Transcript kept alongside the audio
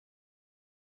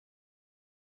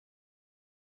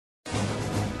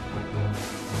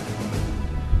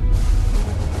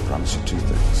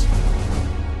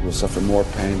will suffer more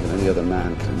pain than any other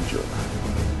man can endure.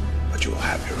 But you will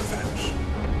have your revenge.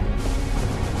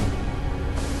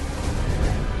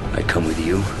 I come with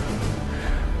you.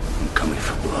 I'm coming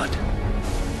for blood.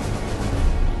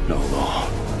 No law.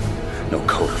 No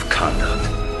code of conduct.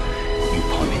 You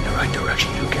point me in the right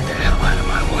direction, you get the hell out of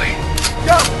my way.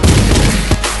 Yo!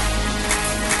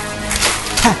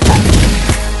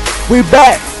 We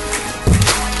back.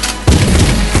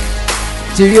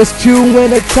 GSQ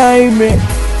Entertainment.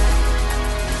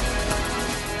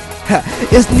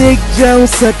 It's Nick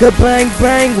Jones, sucker, bang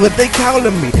bang, what they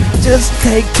calling me? Just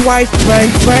take twice, bang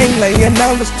bang, laying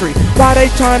on the street. Why they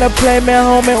tryna play me,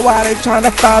 homie? Why they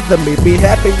tryna bother me? Be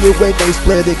happy with when they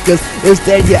split it, cause it's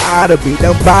that you oughta be.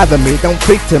 Don't bother me, don't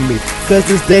speak to me, cause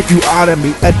it's that you oughta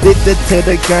be. Addicted to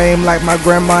the game like my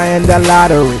grandma in the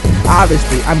lottery.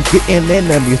 Obviously, I'm getting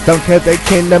enemies, don't care if they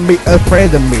kin to me or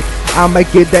friend of me. I'ma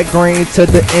get that green to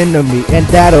the enemy, and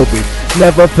that'll be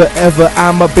never forever.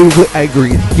 I'ma be with a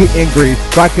grease, getting grease,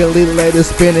 broccoli, lettuce,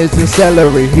 spinach, and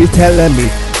celery. He's telling me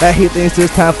that he thinks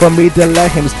it's time for me to let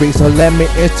him speak. So let me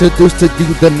introduce to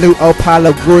you the new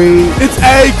Opala Breed. It's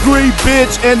A-Green,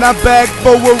 bitch, and I'm back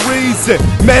for a reason.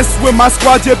 Mess with my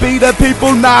squad, you be the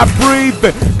people not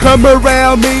breathing. Come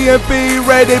around me and be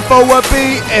ready for a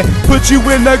beating. Put you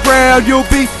in the ground, you'll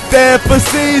be there for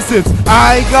seasons.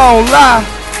 I ain't gon' lie,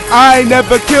 I ain't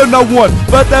never killed no one,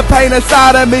 but the pain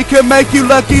inside of me can make you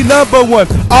lucky number one.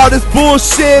 All this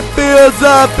bullshit fills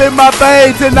up in my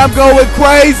veins and I'm going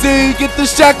crazy. Get the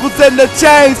shackles and the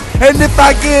chains, and if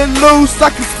I get loose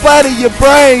I can splatter your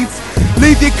brains.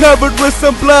 Leave you covered with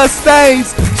some blood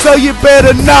stains, so you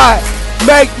better not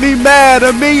make me mad,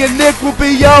 or me and Nick will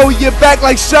be on your back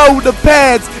like shoulder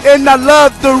pads. And I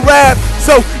love the rap,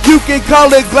 so you can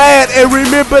call it glad, and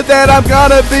remember that I'm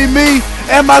gonna be me.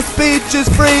 And my speech is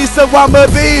free, so I'ma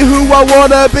be who I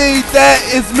wanna be. That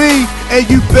is me, and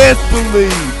you best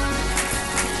believe